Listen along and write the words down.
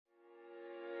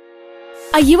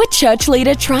Are you a church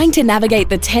leader trying to navigate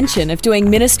the tension of doing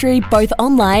ministry both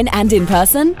online and in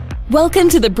person? Welcome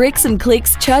to the Bricks and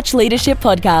Clicks Church Leadership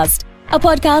Podcast, a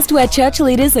podcast where church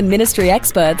leaders and ministry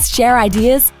experts share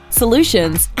ideas,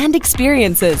 solutions, and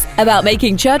experiences about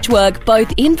making church work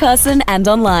both in person and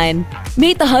online.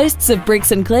 Meet the hosts of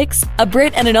Bricks and Clicks, a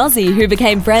Brit and an Aussie who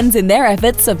became friends in their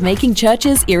efforts of making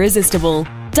churches irresistible.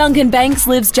 Duncan Banks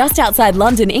lives just outside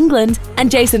London, England,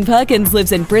 and Jason Perkins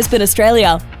lives in Brisbane,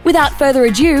 Australia. Without further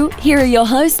ado, here are your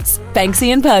hosts,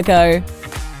 Banksy and Perko.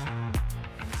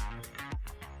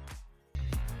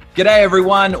 G'day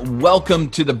everyone, welcome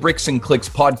to the Bricks and Clicks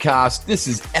podcast. This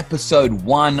is episode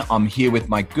 1. I'm here with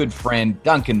my good friend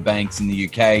Duncan Banks in the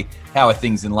UK. How are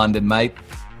things in London, mate?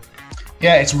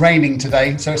 Yeah, it's raining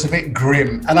today, so it's a bit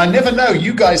grim. And I never know,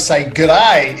 you guys say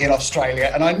g'day in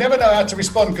Australia, and I never know how to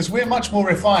respond because we're much more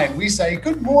refined. We say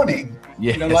good morning,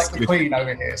 yes, like the Queen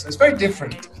over here. So it's very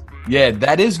different. Yeah,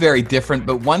 that is very different.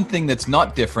 But one thing that's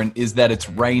not different is that it's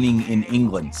raining in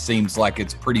England. Seems like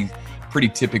it's pretty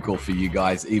typical for you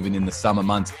guys, even in the summer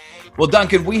months. Well,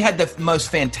 Duncan, we had the most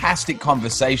fantastic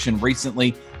conversation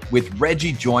recently with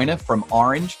Reggie Joiner from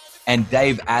Orange and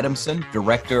Dave Adamson,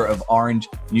 director of Orange,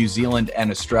 New Zealand and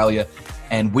Australia.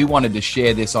 And we wanted to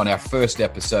share this on our first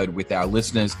episode with our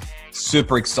listeners.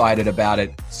 Super excited about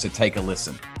it, so take a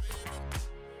listen.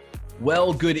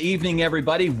 Well, good evening,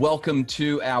 everybody. Welcome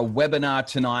to our webinar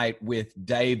tonight with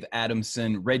Dave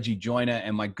Adamson, Reggie Joiner,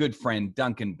 and my good friend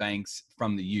Duncan Banks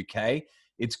from the UK.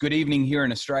 It's good evening here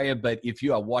in Australia, but if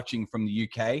you are watching from the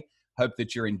UK, hope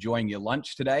that you're enjoying your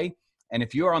lunch today. And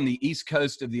if you're on the East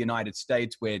Coast of the United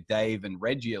States where Dave and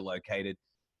Reggie are located,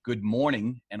 good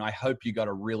morning. And I hope you got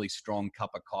a really strong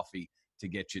cup of coffee to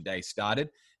get your day started.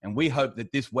 And we hope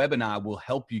that this webinar will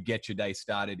help you get your day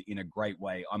started in a great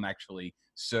way. I'm actually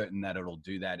certain that it'll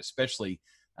do that, especially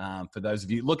for those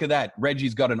of you. Look at that.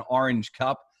 Reggie's got an orange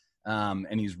cup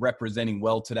and he's representing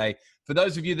well today. For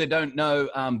those of you that don't know,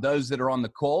 those that are on the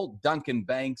call, Duncan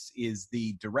Banks is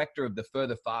the director of the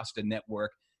Further Faster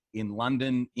Network in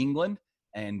London, England,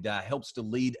 and helps to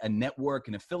lead a network,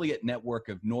 an affiliate network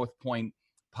of North Point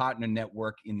Partner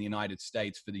Network in the United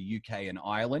States for the UK and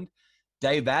Ireland.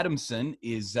 Dave Adamson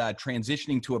is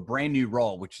transitioning to a brand new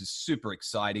role, which is super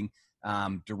exciting,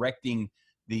 directing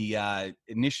the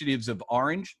initiatives of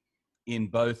Orange in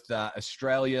both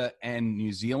Australia and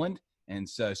New Zealand. And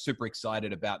so super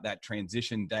excited about that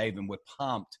transition, Dave, and we're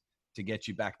pumped to get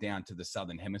you back down to the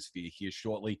Southern Hemisphere here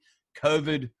shortly.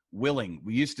 COVID willing.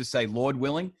 We used to say Lord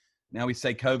willing. Now we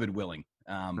say COVID willing.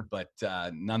 But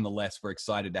nonetheless, we're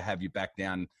excited to have you back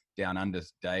down under,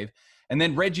 Dave. And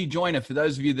then Reggie Joiner, for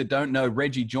those of you that don't know,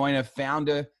 Reggie Joiner,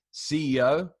 founder,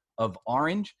 CEO of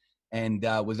Orange, and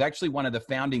was actually one of the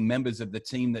founding members of the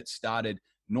team that started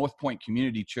North Point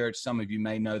Community Church. Some of you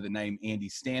may know the name Andy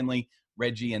Stanley.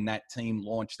 Reggie and that team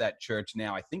launched that church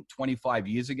now, I think 25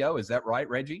 years ago. Is that right,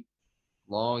 Reggie?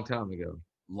 Long time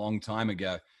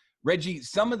ago. Reggie,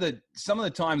 some of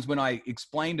the times when I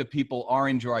explain to people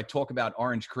Orange or I talk about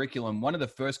Orange curriculum, one of the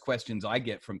first questions I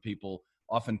get from people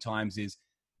oftentimes is,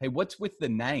 hey, what's with the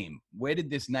name? Where did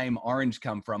this name Orange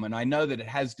come from? And I know that it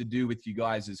has to do with you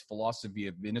guys' philosophy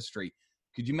of ministry.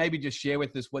 Could you maybe just share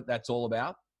with us what that's all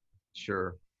about?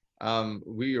 Sure.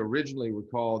 We originally were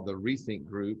called the Rethink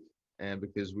Group, and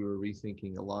because we were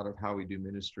rethinking a lot of how we do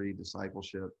ministry,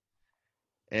 discipleship.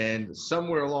 And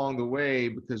somewhere along the way,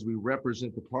 because we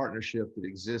represent the partnership that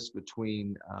exists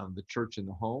between the church and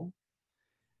the home,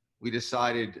 we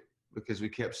decided, because we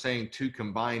kept saying two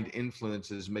combined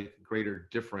influences make a greater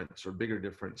difference or bigger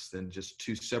difference than just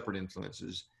two separate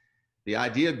influences. The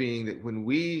idea being that when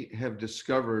we have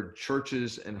discovered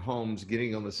churches and homes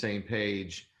getting on the same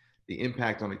page, the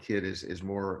impact on a kid is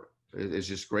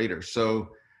just greater. So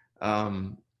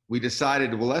we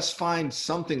decided, well, let's find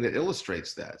something that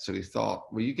illustrates that. So we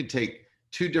thought, well, you can take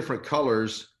two different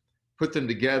colors, put them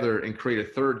together and create a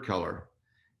third color.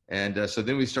 And so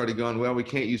then we started going, well, we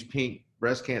can't use pink.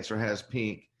 Breast cancer has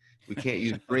pink. We can't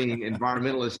use green.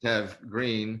 Environmentalists have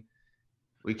green.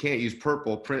 We can't use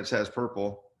purple. Prince has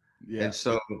purple. Yeah. And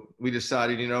so we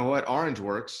decided, you know what? Orange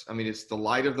works. I mean, it's the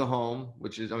light of the home,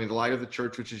 the light of the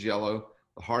church, which is yellow,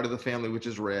 the heart of the family, which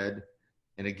is red.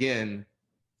 And again,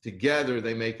 together,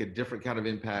 they make a different kind of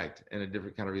impact and a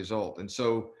different kind of result. And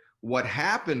so what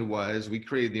happened was we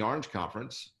created the Orange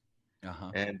Conference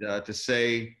and to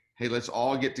say, hey, let's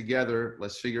all get together.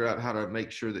 Let's figure out how to make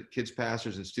sure that kids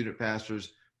pastors and student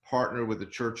pastors partner with the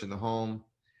church and the home.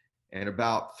 And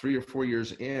about 3 or 4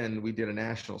 years in, we did a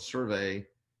national survey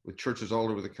with churches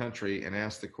all over the country and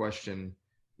asked the question,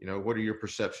 what are your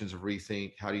perceptions of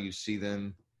Rethink? How do you see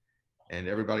them? And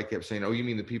everybody kept saying, oh, you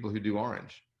mean the people who do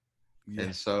Orange? Yeah.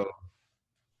 And so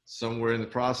somewhere in the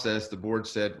process, the board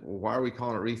said, well, why are we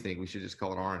calling it Rethink? We should just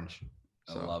call it Orange.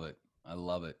 So. I love it. I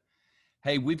love it.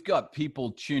 Hey, we've got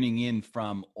people tuning in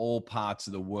from all parts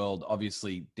of the world,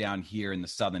 obviously down here in the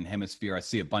Southern Hemisphere. I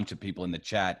see a bunch of people in the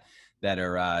chat that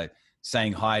are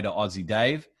saying hi to Aussie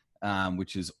Dave,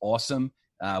 which is awesome.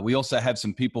 We also have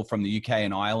some people from the UK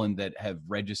and Ireland that have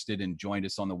registered and joined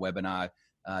us on the webinar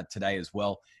today as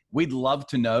well. We'd love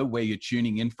to know where you're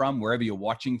tuning in from, wherever you're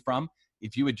watching from.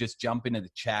 If you would just jump into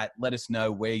the chat, let us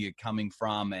know where you're coming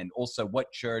from and also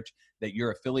what church that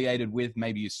you're affiliated with.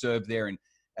 Maybe you serve there and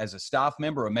as a staff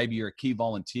member, or maybe you're a key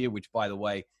volunteer, which, by the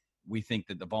way, we think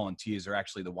that the volunteers are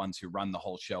actually the ones who run the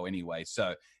whole show anyway.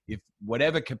 So if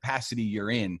whatever capacity you're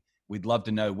in, we'd love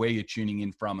to know where you're tuning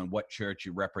in from and what church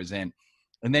you represent.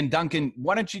 And then, Duncan,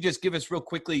 why don't you just give us real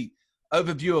quickly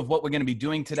overview of what we're going to be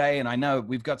doing today? And I know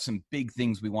we've got some big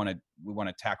things we want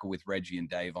to tackle with Reggie and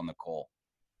Dave on the call.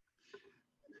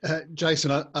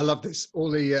 Jason, I love this. All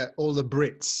the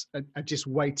Brits are just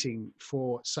waiting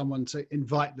for someone to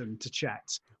invite them to chat,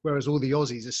 whereas all the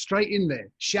Aussies are straight in there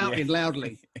shouting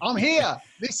loudly, "I'm here!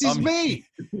 This is me!"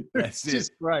 That's it's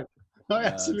just great.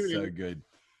 Absolutely, so good.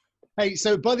 Hey,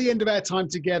 so by the end of our time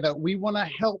together, we want to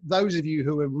help those of you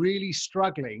who are really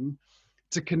struggling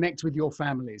to connect with your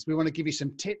families. We want to give you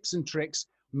some tips and tricks,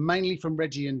 mainly from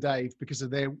Reggie and Dave, because of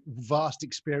their vast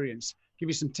experience. Give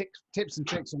you some tips and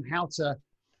tricks on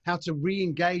how to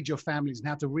re-engage your families and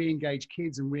how to re-engage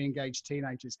kids and re-engage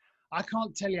teenagers. I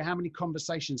can't tell you how many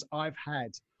conversations I've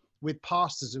had with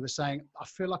pastors who are saying, I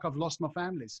feel like I've lost my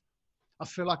families. I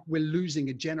feel like we're losing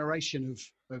a generation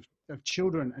of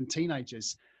children and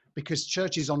teenagers because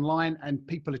church is online and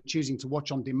people are choosing to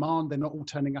watch on demand. They're not all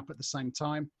turning up at the same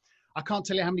time. I can't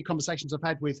tell you how many conversations I've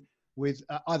had with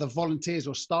either volunteers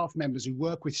or staff members who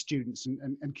work with students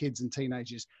and kids and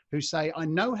teenagers who say, I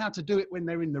know how to do it when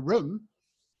they're in the room,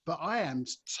 but I am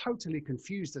totally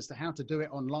confused as to how to do it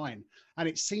online. And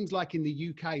it seems like in the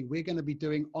UK, we're going to be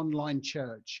doing online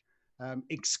church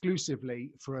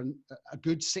exclusively for a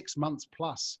good 6 months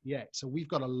plus yet. So we've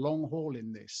got a long haul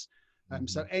in this.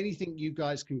 So anything you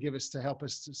guys can give us to help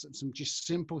us, some just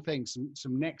simple things,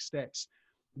 some next steps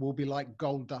will be like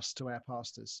gold dust to our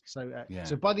pastors. So,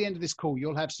 so by the end of this call,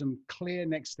 you'll have some clear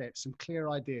next steps, some clear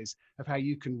ideas of how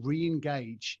you can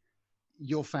re-engage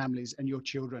your families and your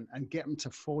children and get them to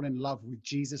fall in love with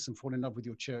Jesus and fall in love with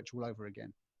your church all over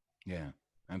again. Yeah,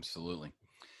 absolutely.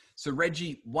 So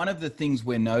Reggie, one of the things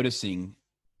we're noticing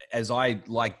as I,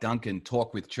 like Duncan,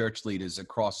 talk with church leaders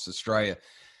across Australia,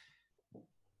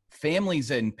 families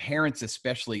and parents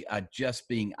especially are just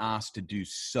being asked to do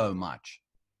so much.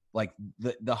 Like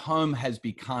the home has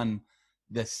become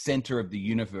the center of the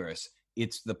universe.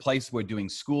 It's the place we're doing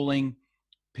schooling.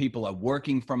 People are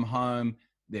working from home.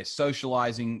 They're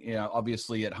socializing,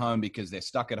 obviously at home because they're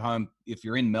stuck at home. If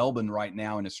you're in Melbourne right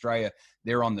now in Australia,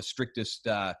 they're on the strictest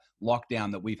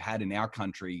lockdown that we've had in our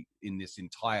country in this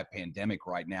entire pandemic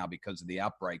right now because of the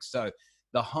outbreak. So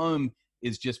the home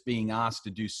is just being asked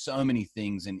to do so many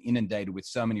things and inundated with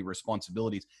so many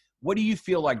responsibilities. What do you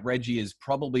feel like, Reggie, is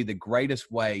probably the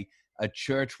greatest way a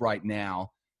church right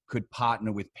now could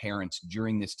partner with parents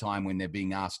during this time when they're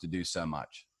being asked to do so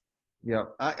much? Yeah,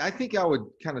 I think I would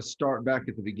kind of start back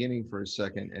at the beginning for a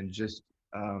second and just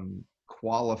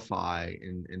qualify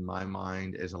in my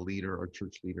mind as a leader or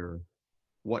church leader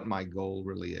what my goal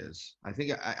really is. I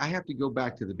think I have to go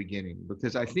back to the beginning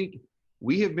because I think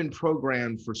we have been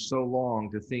programmed for so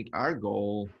long to think our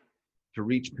goal to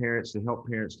reach parents, to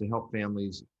help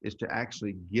families is to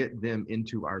actually get them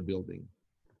into our building.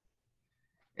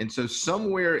 And so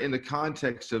somewhere in the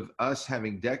context of us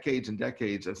having decades and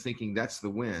decades of thinking that's the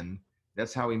win,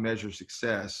 that's how we measure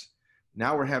success,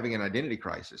 now we're having an identity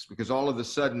crisis because all of a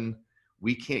sudden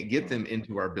we can't get them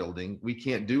into our building. We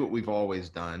can't do what we've always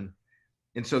done.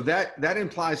 And so that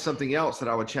implies something else that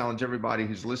I would challenge everybody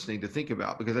who's listening to think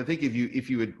about, because I think if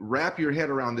you would wrap your head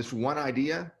around this one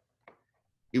idea,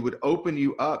 it would open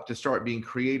you up to start being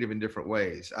creative in different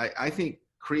ways. I think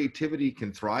creativity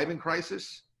can thrive in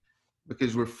crisis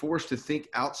because we're forced to think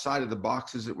outside of the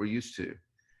boxes that we're used to.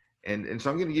 And so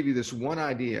I'm going to give you this one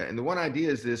idea. And the one idea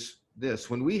is this: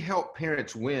 when we help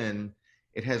parents win,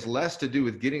 it has less to do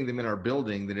with getting them in our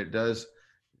building than it does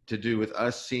to do with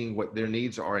us seeing what their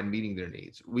needs are and meeting their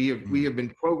needs. We have been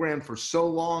programmed for so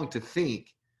long to think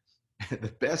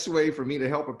the best way for me to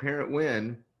help a parent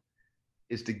win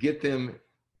is to get them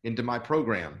into my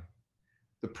program.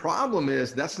 The problem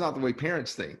is that's not the way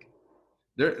parents think.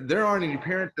 There aren't any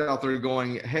parents out there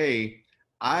going, hey,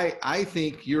 I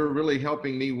think you're really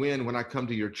helping me win when I come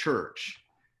to your church.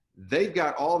 They've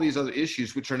got all these other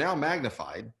issues, which are now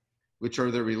magnified, which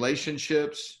are their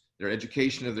relationships, their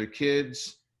education of their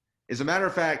kids, As a matter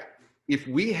of fact, if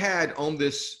we had on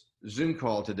this Zoom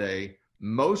call today,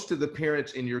 most of the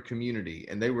parents in your community,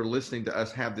 and they were listening to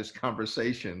us have this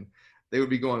conversation, they would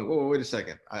be going, whoa, wait a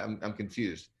second, I'm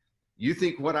confused. You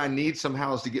think what I need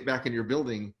somehow is to get back in your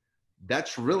building?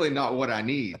 That's really not what I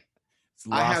need. It's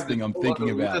the last thing I'm thinking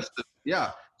about.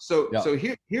 So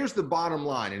here's the bottom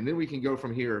line, and then we can go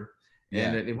from here.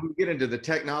 And if we get into the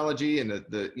technology and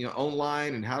the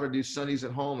online and how to do Sundays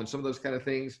at home and some of those kind of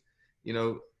things,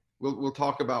 we'll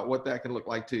talk about what that can look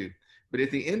like too. But at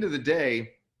the end of the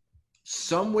day,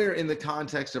 somewhere in the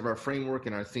context of our framework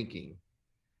and our thinking,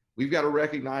 we've got to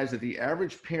recognize that the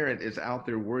average parent is out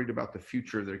there worried about the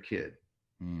future of their kid.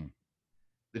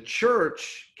 The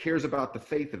church cares about the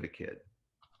faith of a kid.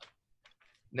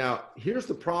 Now, here's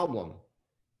the problem.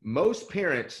 Most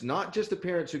parents, not just the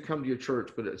parents who come to your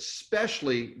church, but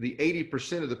especially the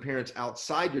 80% of the parents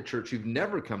outside your church who've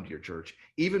never come to your church,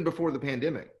 even before the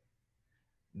pandemic,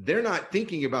 they're not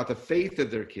thinking about the faith of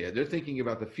their kid. They're thinking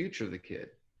about the future of the kid.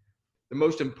 The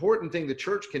most important thing the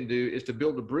church can do is to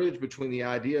build a bridge between the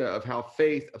idea of how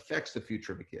faith affects the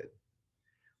future of a kid.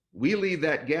 We leave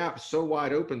that gap so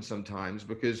wide open sometimes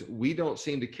because we don't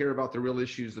seem to care about the real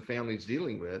issues the family's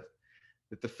dealing with,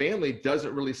 that the family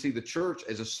doesn't really see the church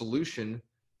as a solution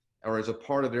or as a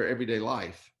part of their everyday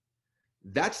life.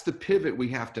 That's the pivot we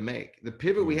have to make. The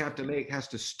pivot we have to make has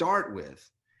to start with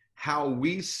how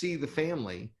we see the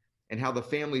family and how the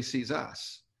family sees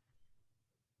us.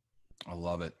 I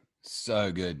love it.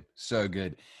 So good. So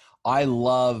good. I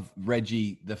love,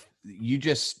 Reggie, you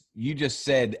just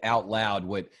said out loud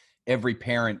what every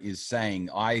parent is saying.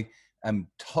 I am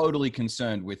totally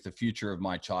concerned with the future of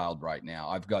my child right now.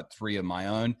 I've got 3 of my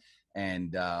own,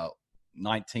 and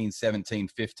 19, 17,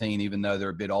 15, even though they're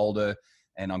a bit older,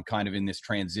 and I'm kind of in this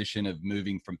transition of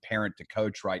moving from parent to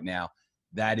coach right now.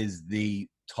 That is the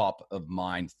top of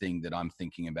mind thing that I'm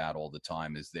thinking about all the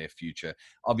time, is their future.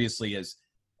 Obviously, as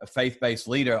a faith-based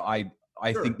leader, I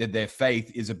Sure. think that their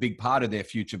faith is a big part of their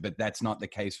future, but that's not the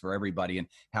case for everybody. And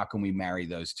how can we marry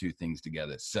those two things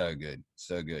together? So good.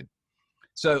 So good.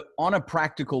 So on a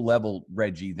practical level,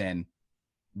 Reggie, then,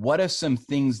 what are some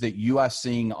things that you are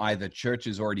seeing either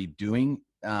churches already doing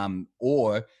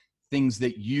or things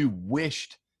that you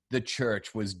wished the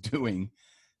church was doing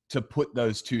to put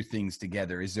those two things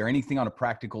together? Is there anything on a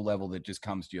practical level that just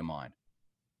comes to your mind?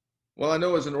 Well, I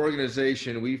know as an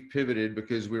organization, we've pivoted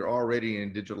because we're already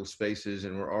in digital spaces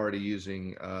and we're already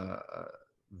using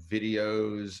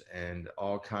videos and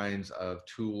all kinds of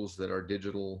tools that are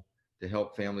digital to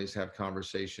help families have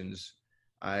conversations.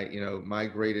 My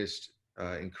greatest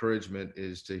encouragement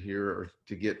is to hear or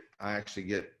to get, I actually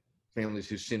get families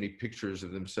who send me pictures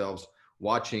of themselves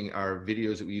watching our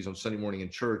videos that we use on Sunday morning in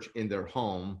church in their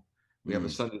home. We have a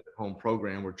Sunday at home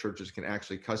program where churches can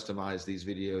actually customize these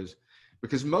videos,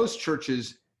 because most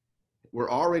churches were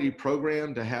already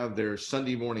programmed to have their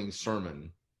Sunday morning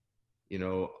sermon,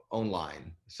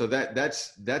 online. So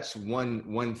that's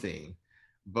one thing.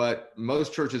 But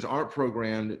most churches aren't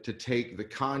programmed to take the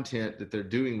content that they're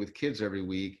doing with kids every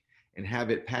week and have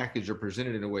it packaged or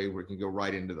presented in a way where it can go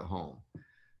right into the home.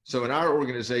 So in our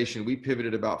organization, we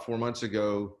pivoted about 4 months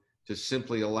ago to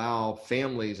simply allow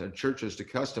families and churches to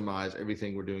customize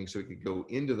everything we're doing so it could go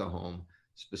into the home,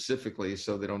 specifically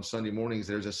so that on Sunday mornings,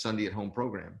 there's a Sunday at home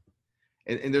program.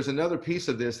 And there's another piece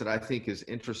of this that I think is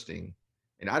interesting.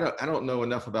 And I don't know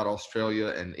enough about Australia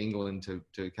and England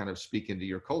to kind of speak into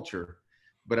your culture,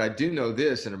 but I do know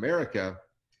this: in America,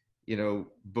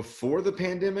 before the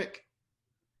pandemic,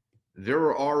 there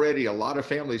were already a lot of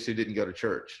families who didn't go to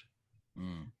church.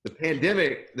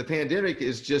 The pandemic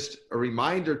is just a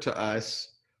reminder to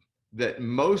us that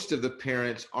most of the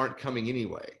parents aren't coming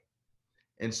anyway.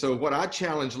 And so what I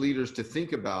challenge leaders to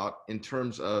think about in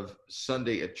terms of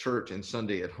Sunday at church and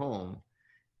Sunday at home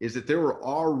is that there were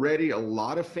already a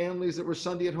lot of families that were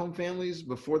Sunday at home families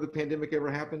before the pandemic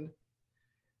ever happened.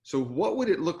 So what would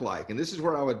it look like? And this is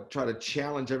where I would try to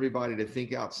challenge everybody to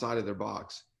think outside of their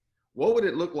box. What would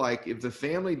it look like if the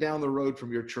family down the road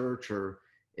from your church or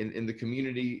in the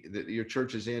community that your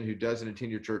church is in who doesn't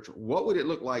attend your church, what would it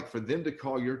look like for them to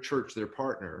call your church their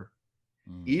partner,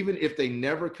 even if they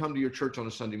never come to your church on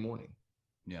a Sunday morning?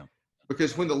 Yeah.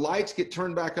 Because when the lights get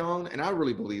turned back on, and I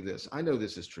really believe this, I know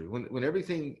this is true, when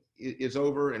everything is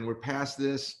over and we're past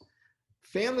this,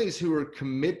 families who are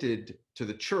committed to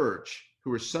the church,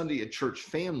 who are Sunday at church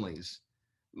families,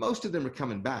 most of them are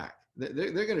coming back.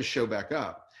 They're going to show back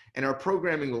up, and our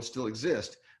programming will still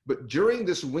exist. But during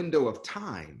this window of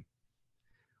time,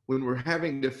 when we're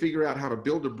having to figure out how to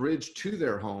build a bridge to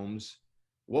their homes,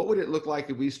 what would it look like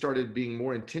if we started being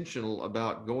more intentional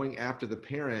about going after the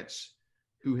parents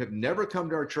who have never come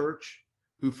to our church,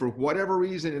 who, for whatever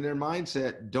reason in their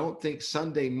mindset, don't think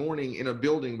Sunday morning in a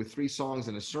building with 3 songs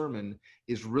and a sermon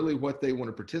is really what they want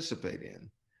to participate in.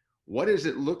 What does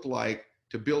it look like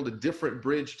to build a different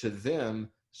bridge to them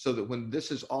so that when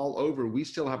this is all over, we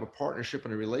still have a partnership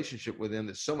and a relationship with them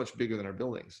that's so much bigger than our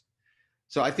buildings?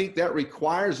 So I think that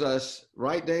requires us,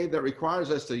 right, Dave? That requires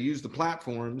us to use the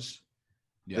platforms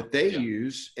that they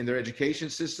use in their education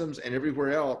systems and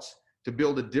everywhere else to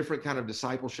build a different kind of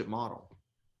discipleship model.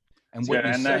 And what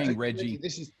you're saying, Reggie,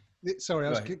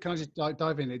 can I just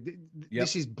dive in?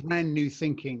 This is brand new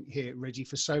thinking here, Reggie,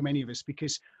 for so many of us,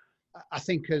 because I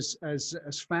think as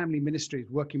family ministries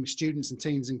working with students and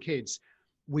teens and kids,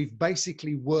 we've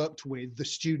basically worked with the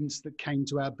students that came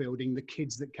to our building, the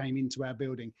kids that came into our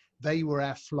building. They were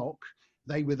our flock.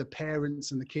 They were the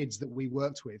parents and the kids that we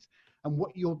worked with. And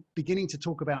what you're beginning to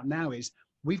talk about now is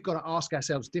we've got to ask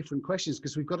ourselves different questions,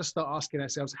 because we've got to start asking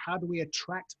ourselves, how do we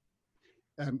attract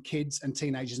kids and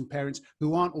teenagers and parents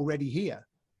who aren't already here?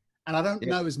 And I don't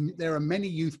know, there are many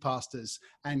youth pastors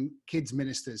and kids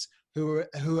ministers who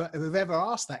have ever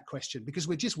asked that question, because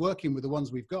we're just working with the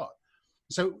ones we've got.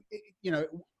 So,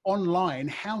 online,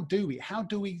 how do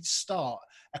we start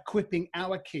equipping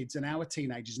our kids and our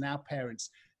teenagers and our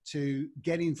parents to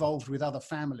get involved with other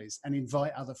families and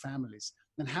invite other families?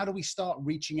 And how do we start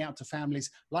reaching out to families,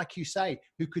 like you say,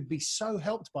 who could be so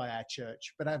helped by our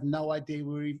church, but have no idea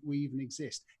we even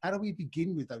exist? How do we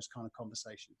begin with those kind of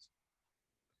conversations?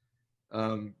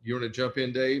 You want to jump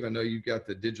in, Dave? I know you've got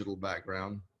the digital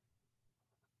background.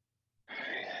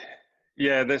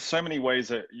 Yeah, there's so many ways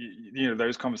that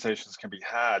those conversations can be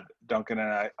had, Duncan. And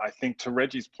I think, to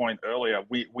Reggie's point earlier,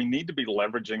 we need to be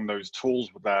leveraging those tools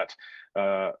that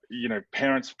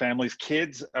parents, families,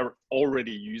 kids are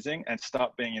already using, and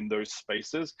start being in those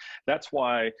spaces. That's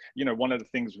why one of the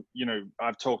things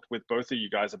I've talked with both of you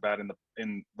guys about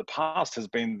in the past has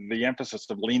been the emphasis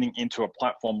of leaning into a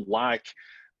platform like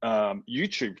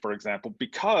YouTube, for example,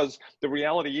 because the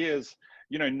reality is,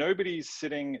 nobody's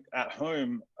sitting at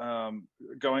home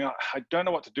going, I don't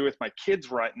know what to do with my kids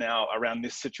right now around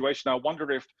this situation. I wonder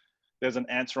if there's an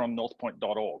answer on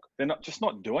northpoint.org. They're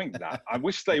not doing that. I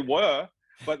wish they were,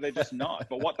 but they're just not.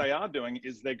 But what they are doing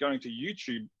is they're going to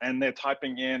YouTube and they're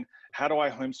typing in, how do I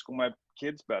homeschool my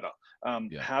kids better?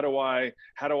 How do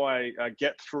I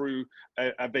get through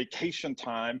a vacation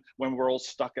time when we're all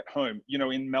stuck at home?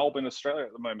 In Melbourne, Australia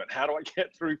at the moment, how do I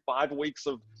get through 5 weeks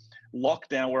of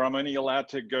lockdown where I'm only allowed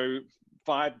to go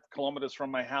 5 kilometers from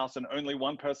my house and only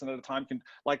one person at a time can,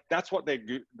 that's what they're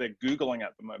Googling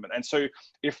at the moment. And so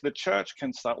if the church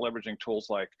can start leveraging tools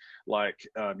like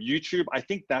YouTube, I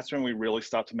think that's when we really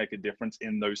start to make a difference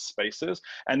in those spaces.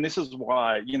 And this is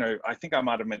why, I think I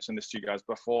might have mentioned this to you guys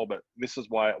before, but this is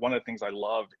why one of the things I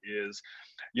love is,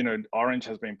 Orange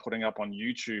has been putting up on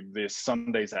YouTube this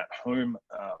Sundays at Home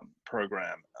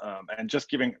program, and just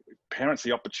giving parents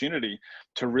the opportunity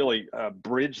to really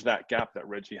bridge that gap that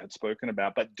Reggie had spoken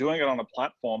about, but doing it on a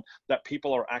platform that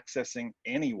people are accessing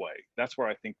anyway. That's where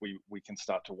I think we can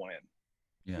start to win.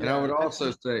 Yeah. And I would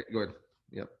also say, go ahead.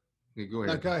 Yep. Go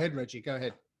ahead. No, go ahead, Reggie. Go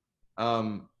ahead.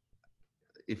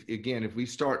 If we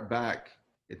start back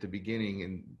at the beginning,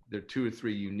 and there are 2 or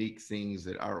 3 unique things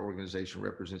that our organization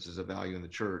represents as a value in the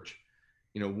church.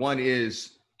 One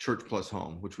is church plus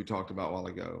home, which we talked about a while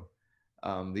ago.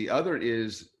 The other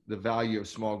is the value of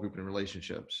small group and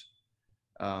relationships.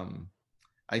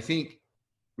 I think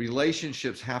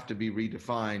relationships have to be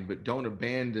redefined, but don't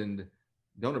abandon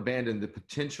the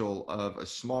potential of a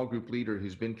small group leader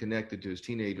who's been connected to his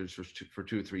teenagers for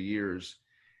 2 or 3 years,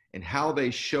 and how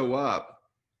they show up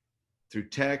through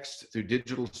text, through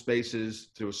digital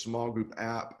spaces, through a small group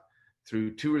app,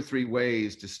 through 2 or 3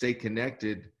 ways to stay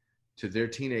connected to their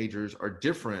teenagers are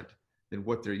different than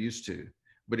what they're used to.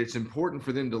 But it's important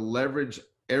for them to leverage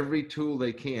every tool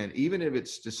they can, even if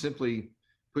it's to simply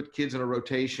put kids in a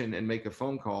rotation and make a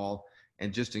phone call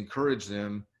and just encourage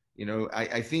them.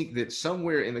 I think that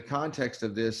somewhere in the context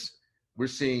of this, we're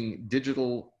seeing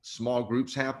digital small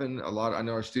groups happen a lot. I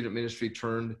know our student ministry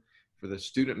turned for the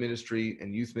student ministry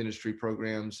and youth ministry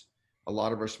programs, a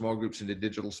lot of our small groups into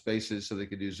digital spaces so they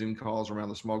could do Zoom calls around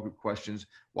the small group questions,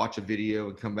 watch a video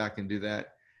and come back and do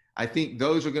that. I think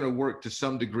those are going to work to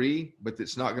some degree, but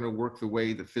it's not going to work the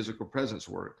way the physical presence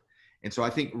worked. And so I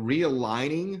think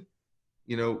realigning,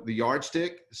 the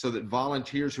yardstick so that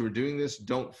volunteers who are doing this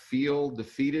don't feel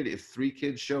defeated if 3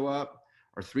 kids show up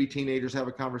or 3 teenagers have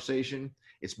a conversation.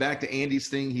 It's back to Andy's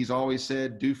thing. He's always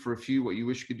said, do for a few what you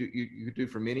wish you could do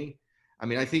for many. I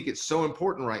mean, I think it's so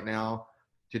important right now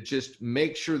to just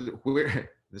make sure that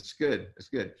that's good.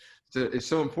 So it's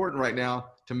so important right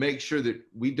now to make sure that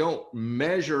we don't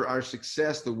measure our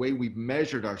success the way we've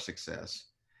measured our success.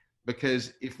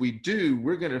 because if we do,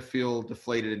 we're going to feel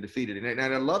deflated and defeated. And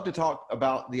I'd love to talk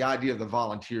about the idea of the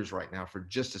volunteers right now for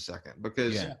just a second,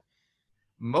 because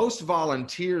most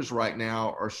volunteers right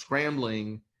now are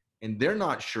scrambling and they're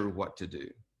not sure what to do.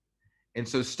 And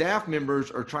so staff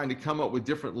members are trying to come up with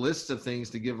different lists of things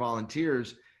to give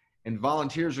volunteers, and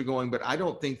volunteers are going, but I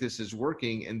don't think this is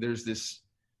working. And there's this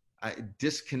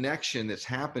disconnection that's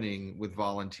happening with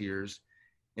volunteers.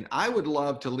 And I would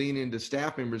love to lean into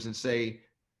staff members and say,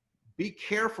 be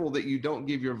careful that you don't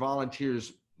give your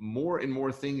volunteers more and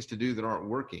more things to do that aren't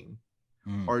working,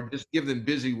 or just give them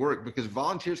busy work, because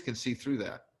volunteers can see through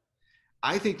that.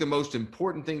 I think the most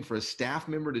important thing for a staff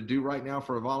member to do right now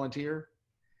for a volunteer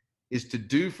is to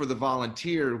do for the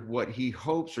volunteer what he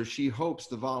hopes or she hopes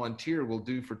the volunteer will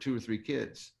do for 2 or 3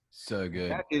 kids. So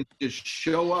good. That is just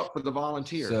show up for the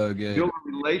volunteer. So good. Build a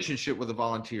relationship with the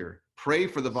volunteer. Pray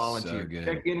for the volunteer. So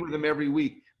check in with them every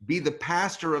week. Be the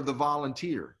pastor of the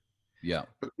volunteer. Yeah.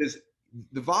 Because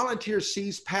the volunteer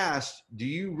sees past, do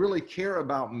you really care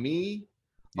about me,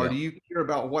 or do you care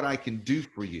about what I can do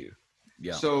for you?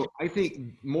 Yeah. So I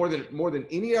think more than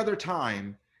any other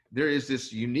time, there is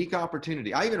this unique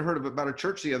opportunity. I even heard about a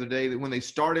church the other day that when they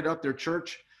started up their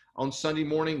church on Sunday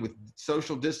morning with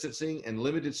social distancing and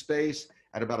limited space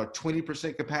at about a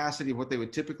 20% capacity of what they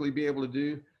would typically be able to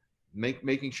do,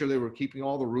 making sure they were keeping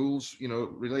all the rules,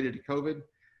 related to COVID,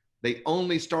 they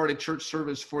only started church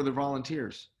service for the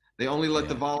volunteers. They only let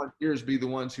the volunteers be the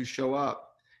ones who show up.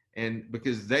 And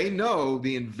because they know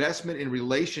the investment in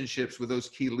relationships with those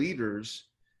key leaders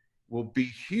will be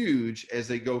huge as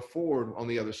they go forward on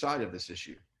the other side of this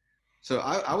issue. So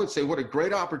I would say what a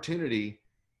great opportunity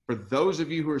for those of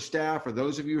you who are staff, or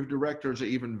those of you who are directors, or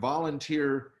even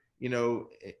volunteers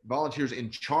in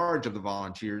charge of the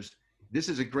volunteers. This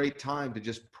is a great time to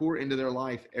just pour into their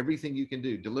life everything you can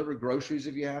do. Deliver groceries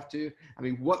if you have to. I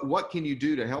mean, what can you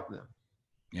do to help them?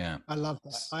 Yeah. I love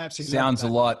that. I absolutely Sounds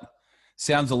love that.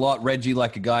 Sounds a lot, Reggie,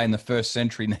 like a guy in the first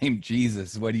century named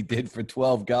Jesus, what he did for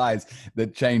 12 guys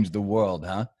that changed the world,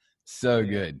 huh? So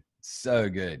good. So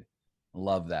good.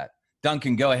 Love that.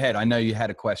 Duncan, go ahead. I know you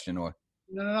had a question or.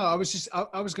 No. I was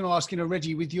going to ask,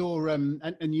 Reggie, with your,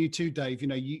 and you too, Dave,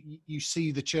 you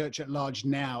see the church at large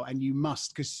now, and you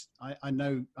must, because I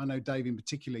know Dave in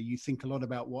particular, you think a lot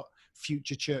about what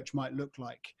future church might look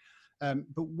like.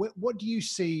 But what do you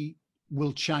see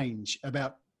will change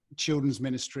about children's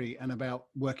ministry and about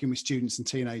working with students and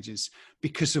teenagers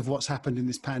because of what's happened in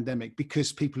this pandemic,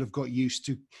 because people have got used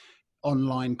to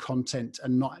online content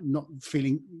and not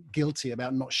feeling guilty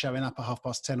about not showing up at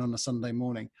 10:30 on a Sunday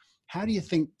morning? How do you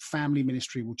think family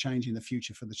ministry will change in the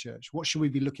future for the church? What should we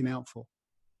be looking out for?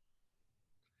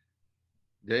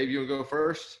 Dave, you want to go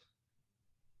first?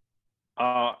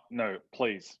 No,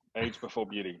 please. Age before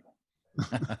beauty.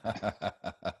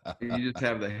 You just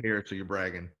have the hair, so you're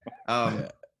bragging.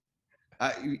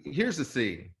 Here's the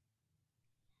thing.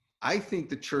 I think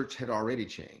the church had already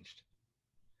changed.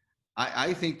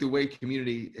 I think the way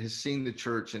community has seen the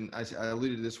church, and I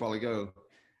alluded to this a while ago,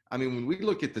 I mean, when we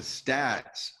look at the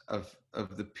stats of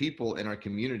the people in our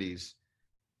communities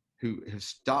who have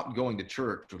stopped going to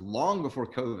church long before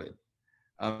COVID,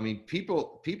 I mean,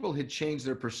 people had changed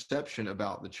their perception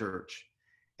about the church.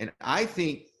 And I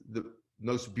think the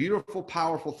most beautiful,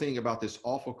 powerful thing about this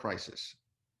awful crisis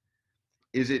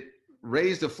is it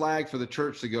raised a flag for the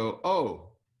church to go, oh,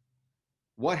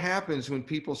 what happens when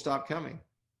people stop coming?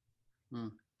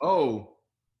 Oh,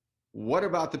 what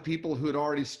about the people who had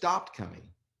already stopped coming?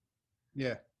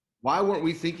 Yeah. Why weren't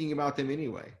we thinking about them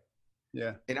anyway?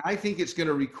 Yeah. And I think it's going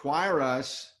to require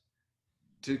us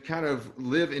to kind of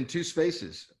live in 2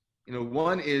 spaces.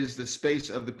 One is the space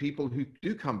of the people who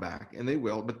do come back, and they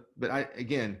will, but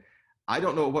I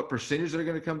don't know what percentage they're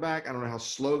going to come back. I don't know how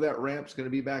slow that ramp's going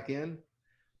to be back in.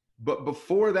 But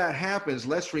before that happens,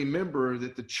 let's remember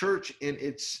that the church in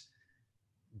its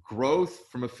growth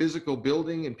from a physical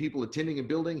building and people attending a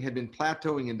building had been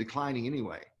plateauing and declining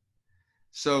anyway.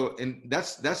 So, and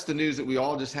that's the news that we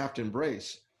all just have to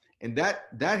embrace. And that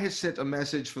has sent a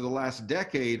message for the last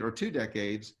decade or 2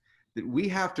 decades that we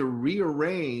have to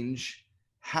rearrange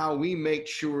how we make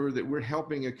sure that we're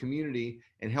helping a community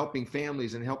and helping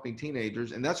families and helping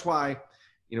teenagers. And that's why,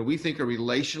 we think a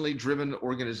relationally driven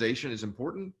organization is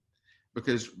important,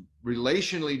 because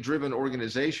relationally driven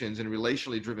organizations and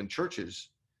relationally driven churches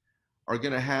are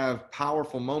going to have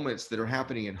powerful moments that are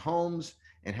happening in homes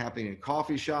and happening in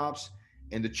coffee shops.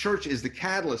 And the church is the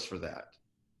catalyst for that.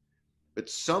 But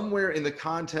somewhere in the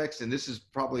context, and this is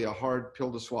probably a hard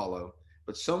pill to swallow,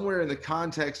 but somewhere in the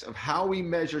context of how we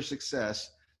measure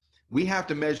success, we have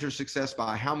to measure success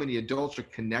by how many adults are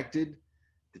connected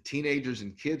to teenagers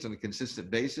and kids on a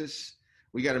consistent basis.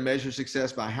 We got to measure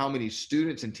success by how many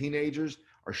students and teenagers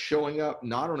are showing up,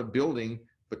 not on a building,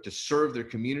 but to serve their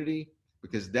community,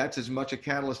 because that's as much a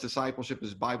catalyst to discipleship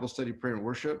as Bible study, prayer, and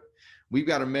worship. We've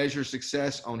got to measure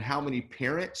success on how many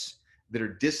parents that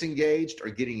are disengaged are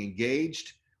getting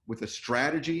engaged with a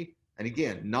strategy. And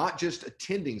again, not just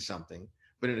attending something,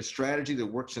 but in a strategy that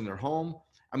works in their home.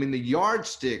 I mean, the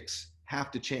yardsticks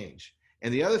have to change.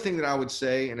 And the other thing that I would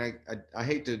say, and I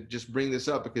hate to just bring this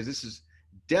up because this is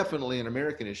definitely an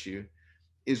American issue,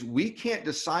 is we can't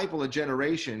disciple a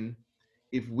generation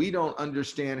if we don't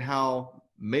understand how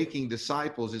making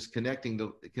disciples is connected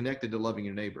to loving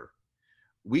your neighbor.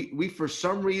 We for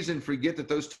some reason forget that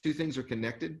those two things are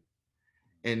connected.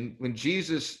 And when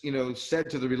Jesus,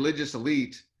 said to the religious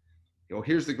elite,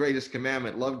 here's the greatest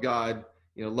commandment, love God,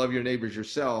 love your neighbors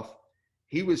yourself.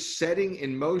 He was setting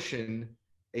in motion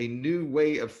a new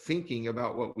way of thinking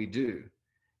about what we do.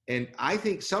 And I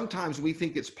think sometimes we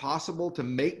think it's possible to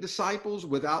make disciples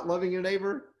without loving your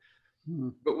neighbor.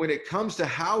 But when it comes to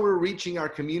how we're reaching our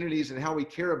communities and how we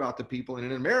care about the people, and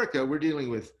in America, we're dealing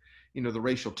with, the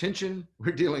racial tension.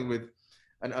 We're dealing with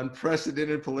an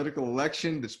unprecedented political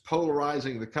election that's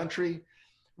polarizing the country.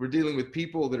 We're dealing with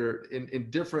people that are in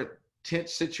different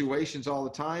tense situations all the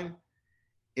time.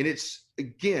 And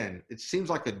it seems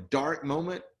like a dark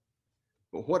moment,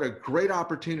 but what a great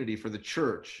opportunity for the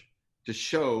church to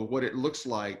show what it looks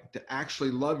like to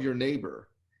actually love your neighbor,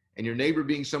 and your neighbor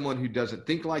being someone who doesn't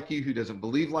think like you, who doesn't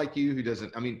believe like you,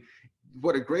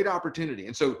 what a great opportunity.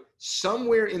 And so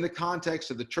somewhere in the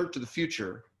context of the church of the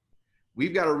future,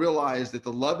 we've got to realize that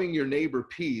the loving your neighbor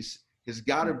piece has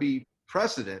got to be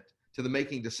precedent to the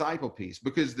making disciple piece,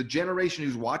 because the generation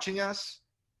who's watching us,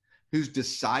 who's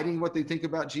deciding what they think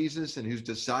about Jesus and who's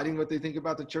deciding what they think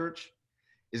about the church,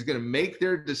 is going to make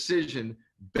their decision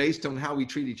based on how we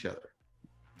treat each other.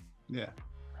 Yeah,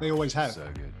 they always have. So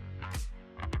good.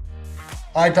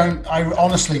 I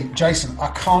honestly, Jason, I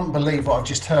can't believe what I've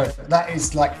just heard. That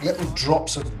is like little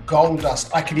drops of gold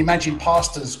dust. I can imagine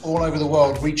pastors all over the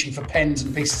world reaching for pens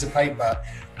and pieces of paper,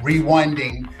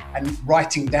 rewinding and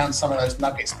writing down some of those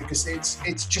nuggets, because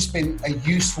it's just been a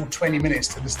useful 20 minutes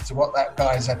to listen to what that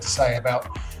guy's had to say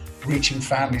about reaching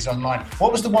families online.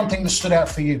 What was the one thing that stood out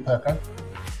for you, Perko?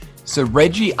 So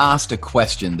Reggie asked a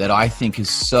question that I think is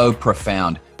so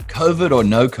profound. COVID or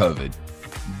no COVID?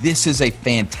 This is a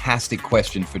fantastic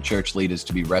question for church leaders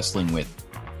to be wrestling with.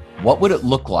 What would it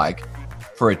look like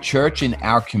for a church in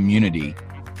our community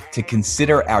to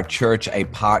consider our church a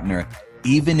partner,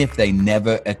 even if they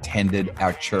never attended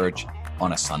our church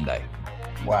on a Sunday?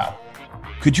 Wow.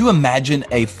 Could you imagine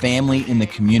a family in the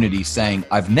community saying,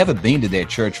 I've never been to their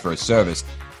church for a service,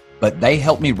 but they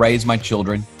helped me raise my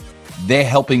children. They're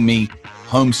helping me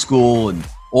homeschool and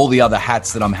all the other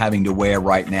hats that I'm having to wear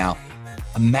right now.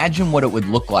 Imagine what it would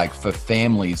look like for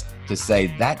families to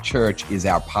say that church is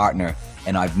our partner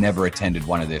and I've never attended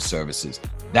one of their services.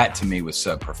 That to me was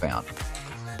so profound.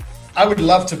 I would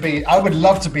love to be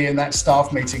in that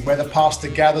staff meeting where the pastor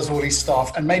gathers all his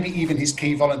staff and maybe even his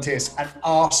key volunteers and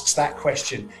asks that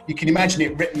question. You can imagine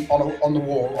it written on the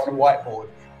wall, on a whiteboard,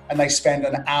 and they spend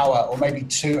an hour or maybe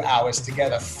 2 hours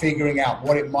together figuring out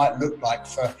what it might look like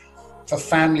for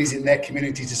families in their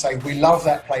community to say, we love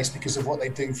that place because of what they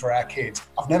do for our kids.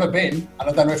 I've never been, and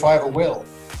I don't know if I ever will,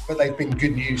 but they've been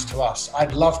good news to us.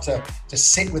 I'd love to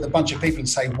sit with a bunch of people and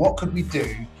say, what could we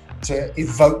do to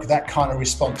evoke that kind of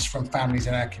response from families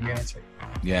in our community?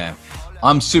 Yeah,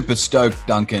 I'm super stoked,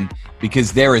 Duncan,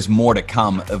 because there is more to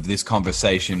come of this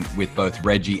conversation with both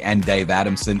Reggie and Dave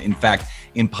Adamson. In fact,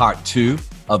 in part 2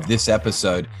 of this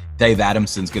episode, Dave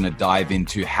Adamson's going to dive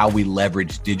into how we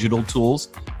leverage digital tools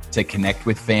to connect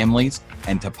with families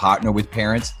and to partner with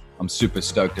parents. I'm super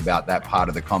stoked about that part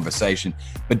of the conversation.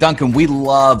 But Duncan, we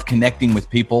love connecting with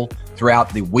people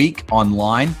throughout the week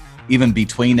online, even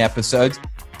between episodes.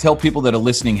 Tell people that are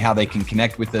listening how they can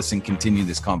connect with us and continue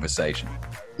this conversation.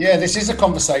 Yeah, this is a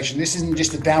conversation. This isn't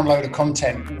just a download of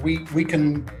content. We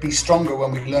can be stronger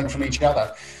when we learn from each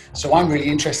other. So I'm really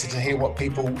interested to hear what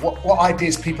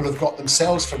ideas people have got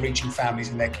themselves for reaching families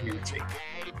in their community,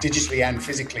 digitally and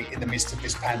physically, in the midst of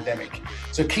this pandemic.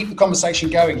 So keep the conversation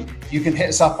going. You can hit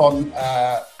us up on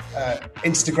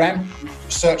Instagram,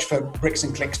 search for Bricks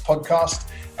and Clicks Podcast.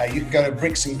 You can go to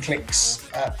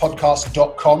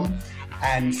bricksandclickspodcast.com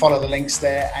and follow the links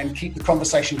there and keep the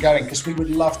conversation going, because we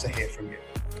would love to hear from you.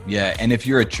 Yeah, and if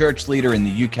you're a church leader in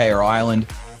the UK or Ireland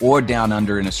or down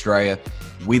under in Australia,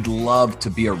 we'd love to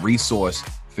be a resource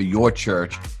for your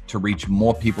church to reach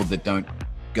more people that don't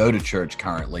go to church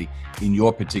currently in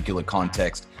your particular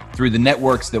context through the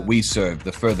networks that we serve.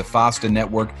 The Further Faster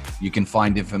Network, you can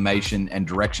find information and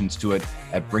directions to it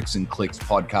at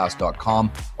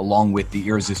bricksandclickspodcast.com, along with the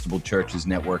Irresistible Churches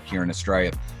Network here in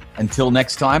Australia. Until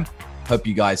next time, hope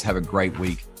you guys have a great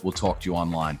week. We'll talk to you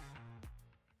online.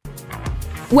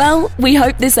 Well, we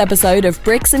hope this episode of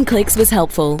Bricks and Clicks was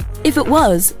helpful. If it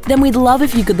was, then we'd love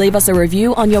if you could leave us a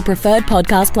review on your preferred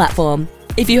podcast platform.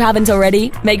 If you haven't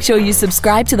already, make sure you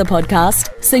subscribe to the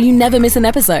podcast so you never miss an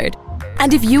episode.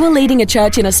 And if you are leading a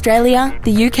church in Australia,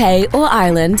 the UK, or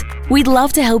Ireland, we'd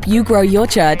love to help you grow your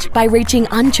church by reaching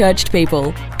unchurched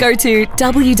people. Go to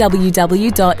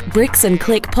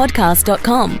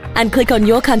www.bricksandclickpodcast.com and click on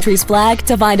your country's flag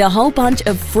to find a whole bunch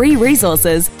of free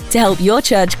resources to help your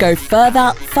church go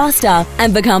further, faster,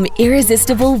 and become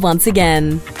irresistible once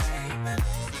again.